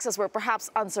 high taxes were perhaps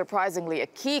unsurprisingly a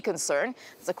key concern.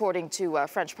 As according to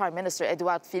French Prime Minister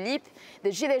Edouard Philippe, the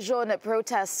Gilets jaunes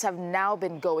protests have now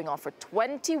been going on for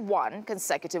 21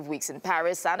 consecutive weeks in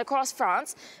Paris and across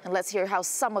France. And let's hear how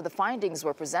some of the findings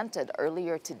were presented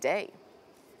earlier today.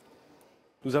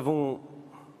 Nous avons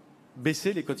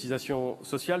baissé les cotisations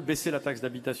sociales, baissé la taxe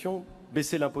d'habitation,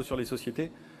 baissé l'impôt sur les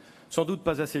sociétés, sans doute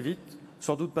pas assez vite,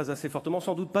 sans doute pas assez fortement,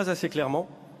 sans doute pas assez clairement,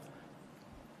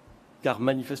 car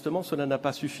manifestement cela n'a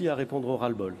pas suffi à répondre au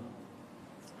ras-le-bol.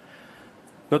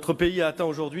 Notre pays a atteint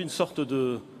aujourd'hui une sorte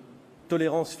de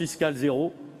tolérance fiscale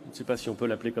zéro, je ne sais pas si on peut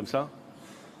l'appeler comme ça,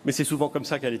 mais c'est souvent comme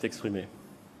ça qu'elle est exprimée.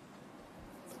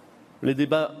 Les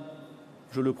débats,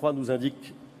 je le crois, nous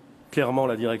indiquent clairement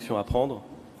la direction à prendre.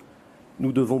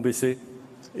 Nous devons baisser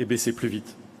et baisser plus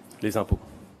vite les impôts.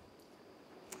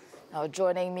 Now,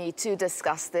 joining me to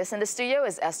discuss this in the studio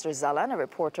is Esther Zellan, a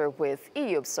reporter with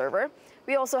EU Observer.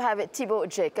 We also have Thibaut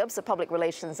Jacobs, a public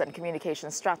relations and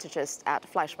communications strategist at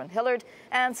Fleischmann Hillard.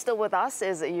 And still with us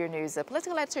is Euronews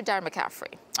political editor Darren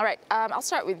McCaffrey. All right, I'll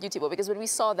start with you, Thibaut, because when we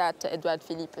saw that Edouard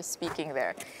Philippe was speaking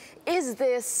there, is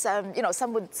this, you know,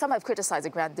 some have criticized the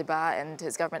Grand Débat and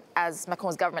his government, as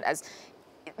Macron's government, as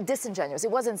disingenuous.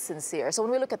 It wasn't sincere. So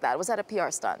when we look at that, was that a PR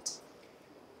stunt?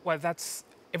 Well,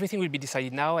 everything will be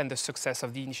decided now, and the success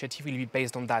of the initiative will be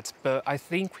based on that. But I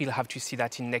think we'll have to see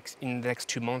that in the next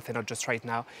 2 months and not just right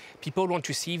now. People want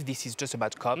to see if this is just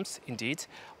about comms, indeed,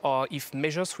 or if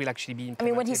measures will actually be implemented.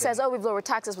 I mean, when he says, oh, we've lowered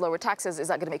taxes, is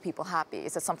that going to make people happy?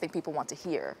 Is that something people want to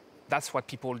hear? That's what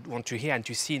people want to hear and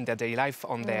to see in their daily life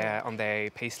on their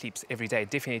pay slips every day,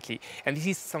 definitely. And this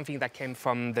is something that came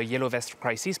from the Yellow Vest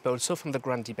crisis, but also from the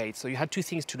grand debate. So you had two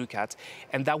things to look at,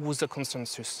 and that was the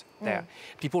consensus there.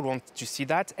 People want to see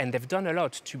that, and they've done a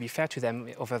lot, to be fair to them,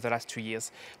 over the last 2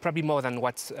 years. Probably more than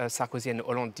what Sarkozy and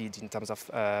Hollande did in terms of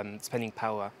spending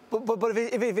power. But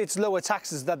if it's lower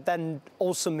taxes, that then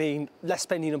also mean less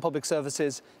spending on public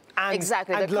services. And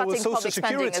they're lower cutting social public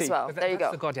spending security as well. There you go.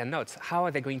 That's the Guardian note. How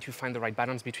are they going to find the right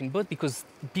balance between both? Because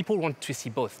people want to see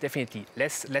both, definitely.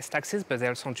 Less taxes, but they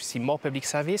also want to see more public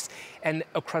service and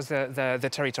across the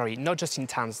territory, not just in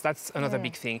towns. That's another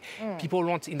big thing. People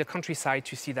want in the countryside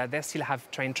to see that they still have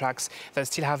train tracks, they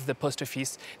still have the post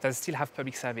office, they still have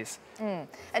public service.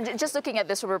 And just looking at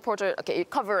this from a reporter, okay,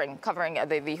 covering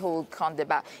the whole Grand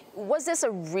Débat, was this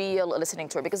a real listening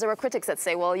tour? Because there were critics that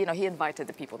say, well, you know, he invited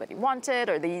the people that he wanted,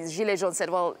 or the Gilets jaunes said,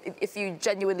 well, if you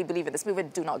genuinely believe in this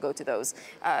movement, do not go to those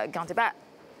Grand Débat.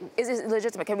 Is it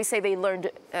legitimate? Can we say they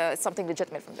learned something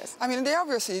legitimate from this? I mean, they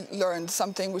obviously learned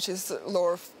something, which is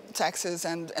lower taxes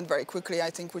and very quickly, I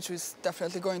think, which was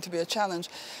definitely going to be a challenge.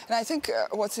 And I think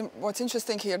what's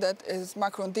interesting here that is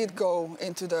Macron did go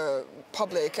into the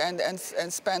public and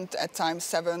spent at times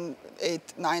 7, 8,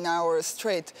 9 hours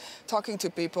straight talking to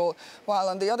people, while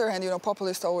on the other hand, you know,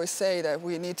 populists always say that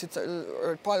we need to,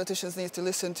 or politicians need to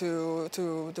listen to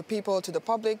the people, to the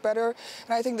public better.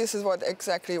 And I think this is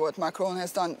exactly what Macron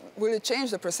has done. Will it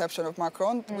change the perception of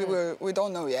Macron? We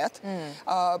don't know yet.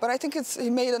 But I think he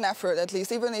made an effort, at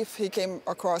least, even if he came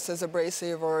across as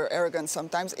abrasive or arrogant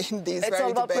sometimes in these very debates. It's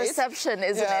all about perception,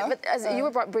 isn't it? But as you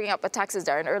were bringing up taxes,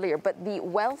 Darren, earlier, but the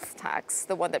wealth tax,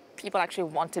 the one that people actually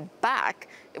wanted back,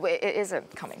 it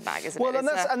isn't coming back, isn't it? Well, and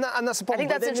that's the problem. I think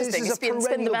that's interesting. This is a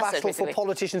perennial battle basically. for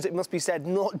politicians, it must be said,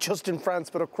 not just in France,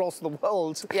 but across the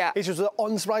world. Yeah. It's just that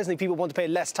unsurprisingly, people want to pay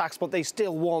less tax, but they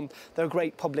still want their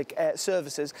great public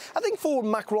services. I think for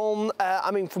Macron, I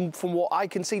mean, from what I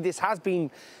can see, this has been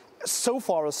so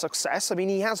far a success. I mean,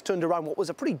 he has turned around what was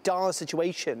a pretty dire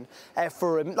situation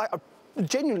for him, like a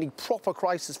genuinely proper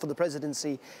crisis for the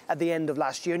presidency at the end of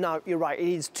last year. Now, you're right, it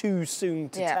is too soon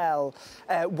to tell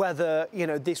whether, you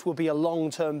know, this will be a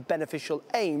long-term beneficial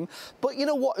aim. But you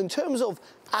know what, in terms of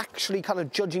actually kind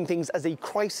of judging things as a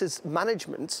crisis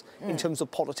management in terms of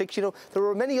politics, you know, there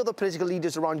are many other political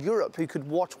leaders around Europe who could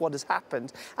watch what has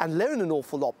happened and learn an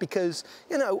awful lot because,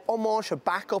 you know, En Marche are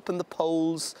back up in the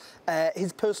polls.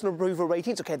 His personal approval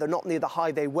ratings, okay, they're not near the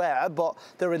high they were, but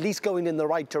they're at least going in the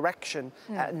right direction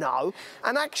now.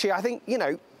 And actually, I think, you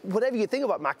know, whatever you think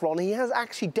about Macron, he has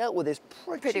actually dealt with this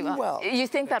pretty well. You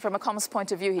think that from a comms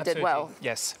point of view, he Absolutely. did well?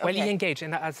 Yes. Okay. Well, he engaged,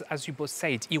 and as you both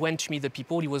said, he went to meet the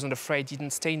people. He wasn't afraid. He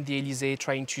didn't stay in the Elysee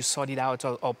trying to sort it out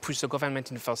or push the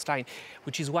government in the first line,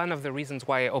 which is one of the reasons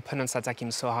why opponents attack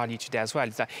him so hardly today as well.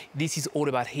 Is that this is all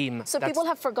about him. So people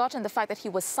have forgotten the fact that he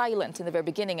was silent in the very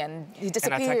beginning and he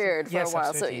disappeared for a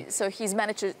while. So he's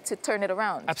managed to turn it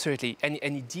around. Absolutely, and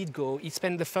he did go. He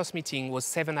spent the first meeting was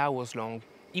 7 hours long.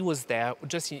 He was there,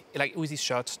 just like with his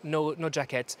shirt, no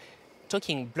jacket,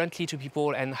 talking bluntly to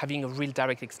people and having a real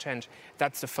direct exchange.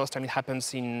 That's the first time it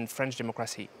happens in French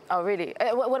democracy. Oh, really?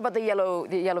 What about the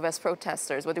yellow vest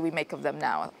protesters? What do we make of them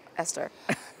now, Esther?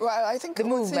 Well, I think the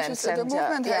movement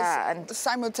has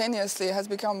simultaneously has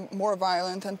become more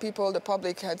violent, and the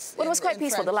public has. Well, it was quite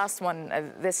peaceful, the last one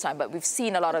this time, but we've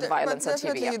seen a lot of violence on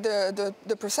TV. Definitely,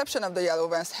 the perception of the yellow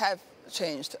vest have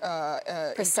changed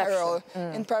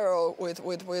in parallel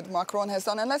with what Macron has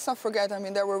done. And let's not forget, I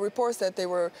mean, there were reports that there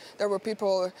were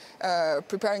people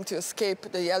preparing to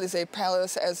escape the Elysee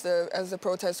Palace as the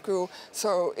protest grew.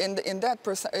 So in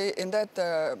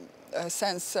that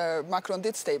sense, Macron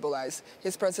did stabilize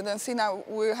his presidency. Now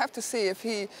we'll have to see if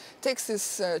he takes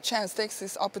this chance, takes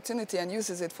this opportunity and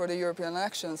uses it for the European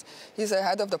elections. He's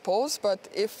ahead of the polls, but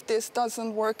if this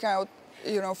doesn't work out,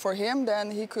 for him,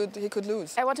 then he could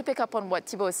lose. I want to pick up on what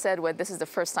Thibault said when this is the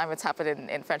first time it's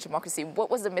happened in French democracy. What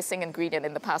was the missing ingredient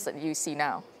in the past that you see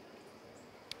now?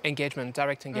 Engagement,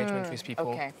 direct engagement with people.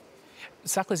 Okay.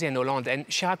 Sarkozy and Hollande, and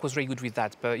Chirac was very good with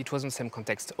that, but it wasn't the same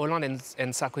context. Hollande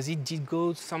and Sarkozy did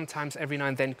go sometimes every now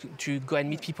and then to go and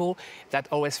meet people. That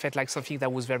always felt like something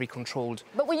that was very controlled.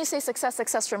 But when you say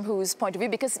success from whose point of view?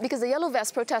 Because the yellow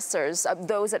vest protesters,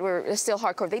 those that were still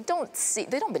hardcore, they don't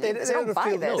believe this. They don't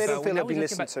buy this. They don't feel they've been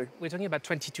listened to. We're talking about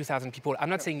 22,000 people. I'm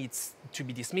not saying it's to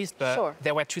be dismissed, but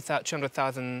there were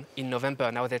 200,000 in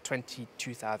November. Now there are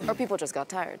 22,000. Or people just got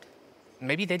tired.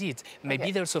 Maybe they did.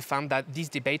 Maybe they also found that this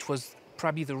debate was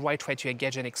probably the right way to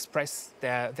engage and express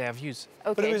their views.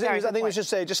 Okay, but I think it was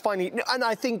just finally, and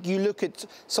I think you look at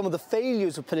some of the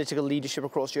failures of political leadership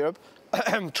across Europe,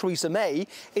 Theresa May,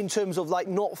 in terms of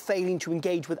not failing to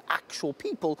engage with actual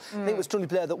people. I think it was Tony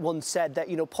Blair that once said that,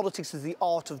 politics is the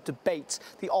art of debate,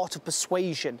 the art of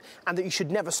persuasion, and that you should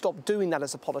never stop doing that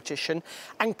as a politician.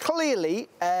 And clearly,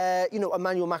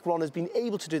 Emmanuel Macron has been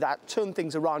able to do that, turn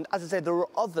things around. As I said, there are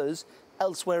others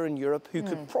elsewhere in Europe who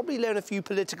could probably learn a few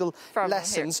political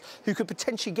lessons, who could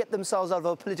potentially get themselves out of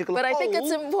a political hole. But I think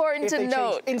it's important to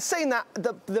note. In saying that,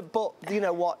 but you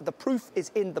know what? The proof is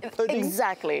in the pudding.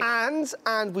 Exactly.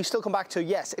 And we still come back to,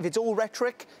 yes, if it's all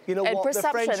rhetoric, you know and what?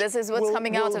 perception, the French this is what's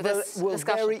coming out of this will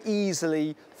discussion. very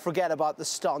easily forget about the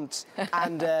stunt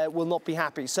and will not be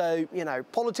happy. So,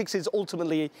 politics is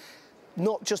ultimately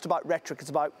not just about rhetoric,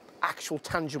 it's about actual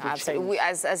tangible change.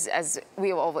 As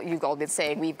you've all been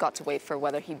saying, we've got to wait for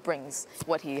whether he brings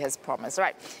what he has promised. All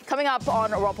right, coming up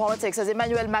on Raw Politics, has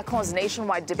Emmanuel Macron's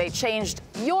nationwide debate changed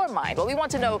your mind? Well, we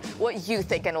want to know what you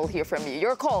think, and we'll hear from you.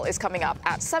 Your call is coming up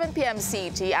at 7 p.m.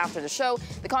 CET after the show.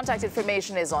 The contact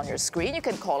information is on your screen. You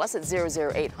can call us at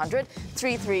 00800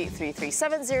 3333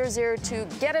 700 to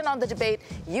get in on the debate.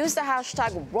 Use the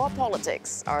hashtag Raw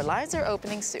Politics. Our lines are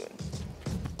opening soon.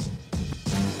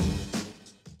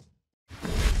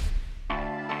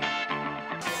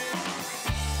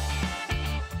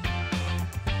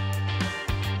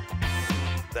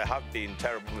 There have been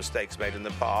terrible mistakes made in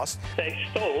the past. They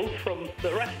stole from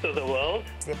the rest of the world.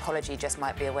 The apology just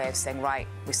might be a way of saying, right,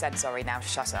 we said sorry, now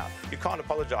shut up. You can't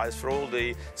apologise for all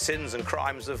the sins and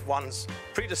crimes of one's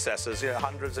predecessors,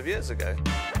 hundreds of years ago.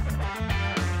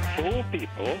 4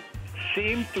 people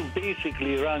seem to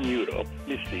basically run Europe.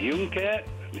 Mr. Juncker,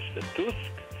 Mr.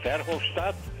 Tusk,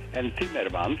 Verhofstadt and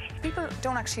Timmermans. People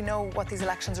don't actually know what these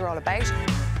elections are all about.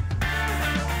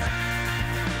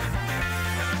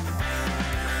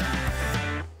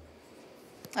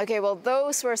 Okay, well,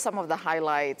 those were some of the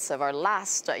highlights of our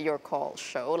last Your Call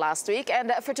show last week.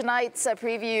 And for tonight's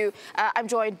preview, I'm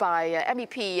joined by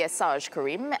MEP Saj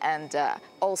Karim, and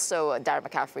also Darren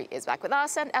McCaffrey is back with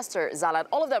us, and Esther Zalan.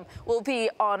 All of them will be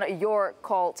on Your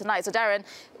Call tonight. So, Darren,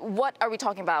 what are we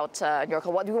talking about in Your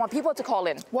Call? What do we want people to call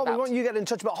in Well, about? we want you to get in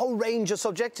touch about a whole range of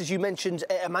subjects. As you mentioned,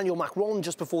 Emmanuel Macron,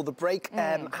 just before the break,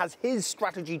 has his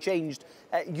strategy changed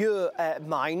your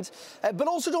mind? But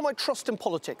also don't like trust in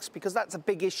politics, because that's a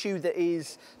big issue that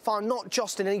is found not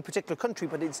just in any particular country,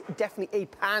 but it's definitely a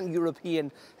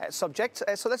pan-European subject.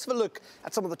 So let's have a look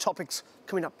at some of the topics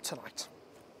coming up tonight.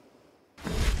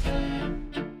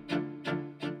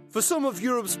 For some of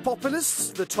Europe's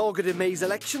populists, the target in May's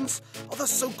elections are the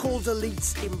so-called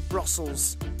elites in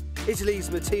Brussels. Italy's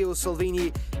Matteo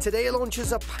Salvini today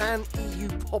launches a pan-EU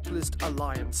populist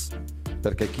alliance.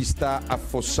 Perché chi sta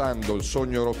affossando il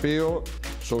sogno europeo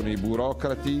sono i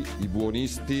burocrati, i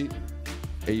buonisti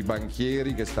e i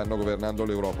banchieri che stanno governando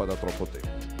l'Europa da troppo tempo.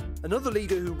 Another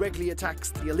leader who regularly attacks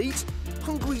the elite,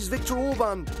 Hungary's Viktor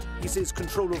Orban. He says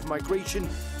control of migration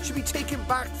should be taken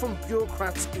back from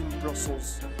bureaucrats in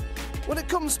Brussels. When it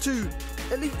comes to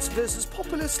elites versus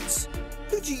populists,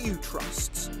 who do you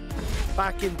trust?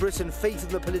 Back in Britain, faith in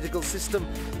the political system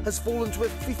has fallen to a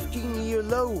 15-year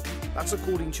low. That's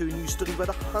according to a new study by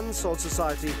the Hansard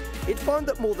Society. It found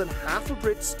that more than half of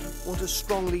Brits want a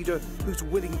strong leader who's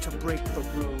willing to break the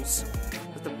rules.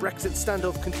 As the Brexit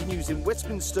standoff continues in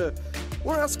Westminster,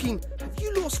 we're asking, have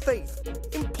you lost faith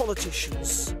in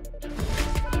politicians?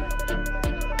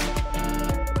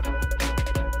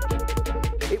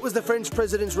 It was the French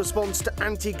president's response to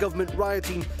anti-government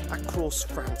rioting across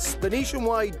France. The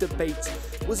nationwide debate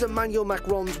was Emmanuel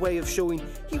Macron's way of showing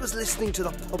he was listening to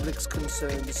the public's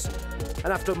concerns.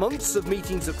 And after months of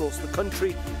meetings across the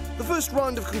country, the first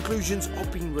round of conclusions are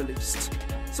being released.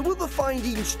 So will the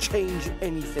findings change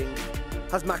anything?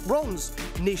 Has Macron's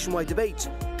nationwide debate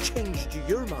changed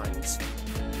your minds?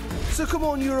 So come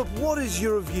on, Europe, what is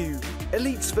your view?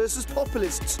 Elites versus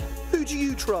populists, who do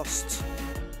you trust?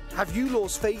 Have you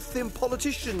lost faith in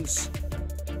politicians?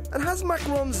 And has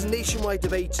Macron's nationwide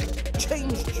debate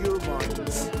changed your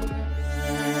minds?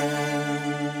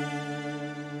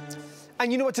 And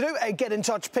you know what to do. Get in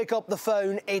touch, pick up the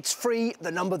phone. It's free.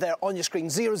 The number there on your screen,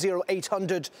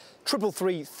 00800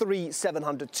 333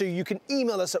 3700. You can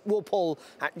email us at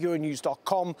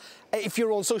rawpoll@euronews.com. If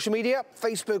you're on social media,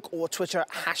 Facebook or Twitter,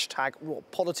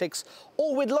 #RawPolitics.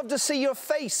 Or we'd love to see your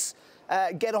face.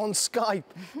 Get on Skype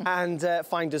and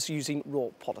find us using Raw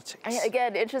Politics.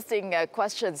 Again, interesting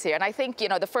questions here. And I think, you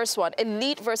know, the first one,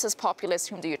 elite versus populist,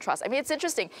 whom do you trust? I mean, it's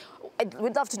interesting.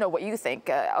 We'd love to know what you think,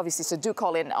 obviously, so do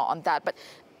call in on that. But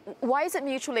why is it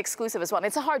mutually exclusive as well?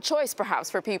 It's a hard choice, perhaps,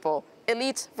 for people,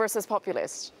 elite versus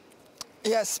populist.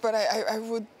 Yes, but I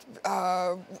would,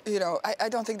 you know, I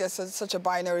don't think that's such a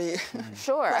binary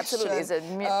Sure, absolutely. It's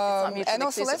not mutually and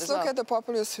also, let's exclusive look at the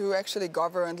populists who actually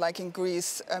governed, like in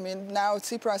Greece. I mean, now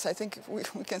Tsipras, I think we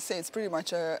can say it's pretty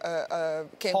much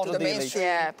came Part to of the mainstream,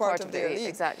 elite. Yeah, part of the elite.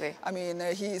 Exactly. I mean,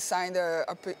 he signed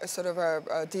a sort of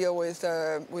a deal with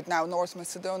now North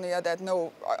Macedonia that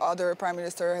no other prime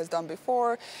minister has done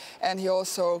before, and he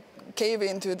also caved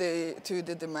into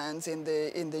the demands in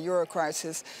the euro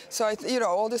crisis. So you know,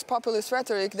 all this populist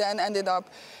rhetoric then ended up,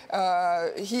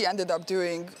 he ended up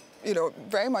doing, you know,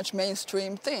 very much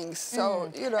mainstream things.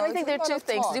 So, you know, and I think there are two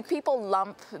things. talk. Do people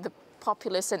lump the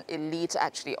populists and elite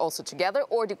actually also together,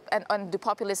 or do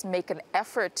populists make an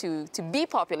effort to be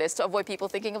populist to avoid people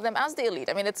thinking of them as the elite?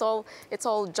 I mean, it's all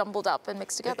jumbled up and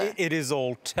mixed together. It is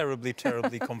all terribly,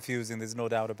 terribly confusing. There's no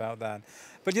doubt about that.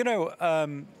 But you know,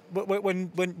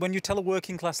 when you tell a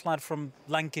working class lad from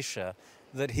Lancashire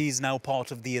that he's now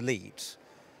part of the elite,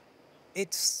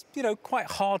 it's, you know, quite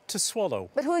hard to swallow.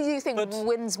 But who do you think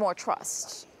wins more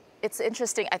trust? It's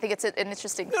interesting. I think it's an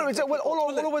interesting thing. No, well,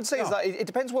 all I would say is that it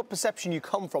depends what perception you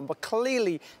come from, but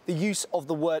clearly the use of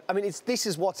the word, I mean, this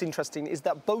is what's interesting, is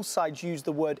that both sides use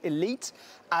the word elite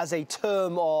as a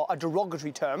term or a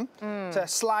derogatory term to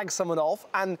slag someone off,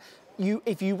 and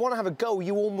if you want to have a go,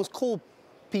 you almost call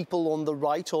people on the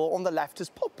right or on the left as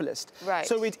populist. Right.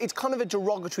 So it's kind of a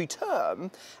derogatory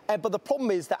term, but the problem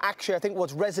is that actually I think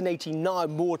what's resonating now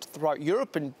more throughout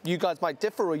Europe, and you guys might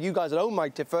differ or you guys at home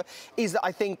might differ, is that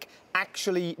I think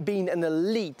actually being an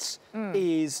elite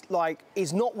is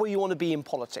not where you want to be in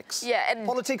politics. Yeah, and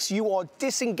politics, you are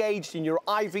disengaged in your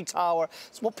ivory tower.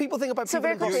 It's what people think about people. So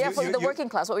very quickly, for the working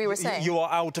class, what we were saying. You are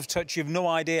out of touch. You have no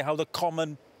idea how the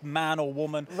common man or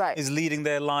woman is leading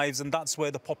their lives, and that's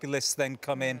where the populists then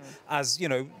come in, as, you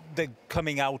know, they're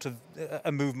coming out of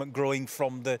a movement growing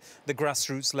from the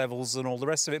grassroots levels and all the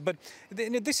rest of it. But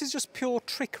this is just pure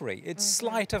trickery. It's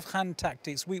sleight of hand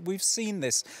tactics. We've seen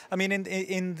this. I mean,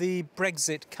 in the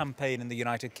Brexit campaign in the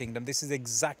United Kingdom, this is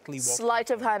exactly what... Sleight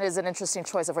of hand is an interesting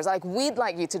choice of words. Like, we'd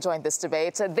like you to join this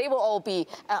debate. They will all be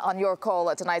on your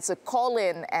call tonight, so call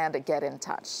in and get in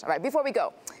touch. All right, before we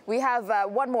go, we have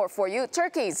one more for you.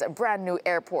 Turkey's brand new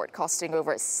airport costing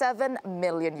over 7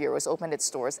 million euros opened its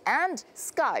doors and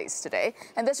skies today.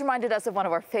 And this reminded us of one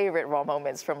of our favorite Raw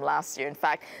moments from last year. In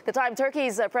fact, the time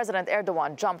Turkey's President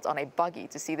Erdogan jumped on a buggy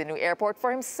to see the new airport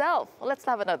for himself. Well, let's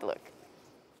have another look.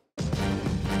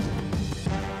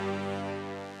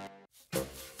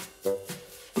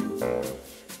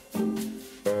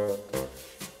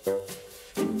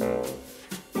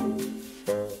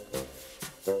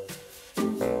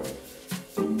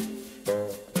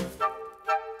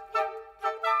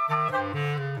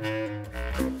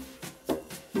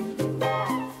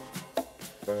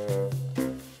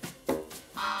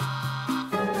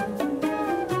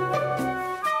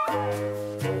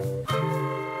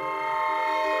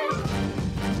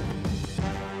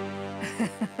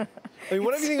 I mean,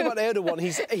 whatever you think about Erdogan,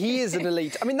 he is an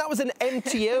elite. I mean, that was an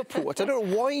empty airport. I don't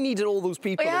know why he needed all those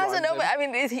people. He hasn't around him. opened. I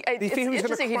mean, it's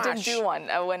interesting he didn't crash? do one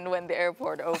when the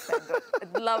airport opened.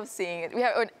 I love seeing it.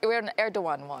 We're on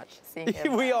Erdogan watch. Seeing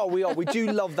him. We are. We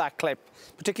do love that clip,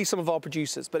 particularly some of our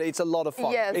producers. But it's a lot of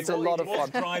fun. Yes. It's a lot of He was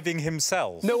fun. driving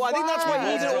himself. No, I think that's why he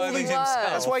needed all Driving those. himself.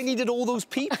 That's why he needed all those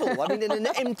people. I mean, in an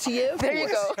empty airport. There you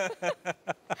go.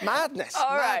 Madness.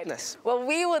 All right. Madness. Well,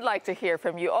 we would like to hear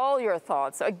from you, all your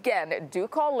thoughts. So again, do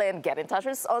call in, get in touch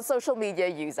with us on social media,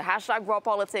 use the hashtag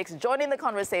 #RawPolitics, join in the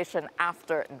conversation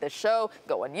after the show.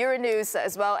 Go on Euronews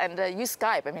as well, and use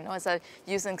Skype. I mean, no one's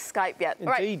using Skype yet. Indeed.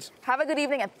 All right. Have a good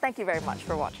evening, and thank you very much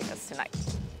for watching us tonight.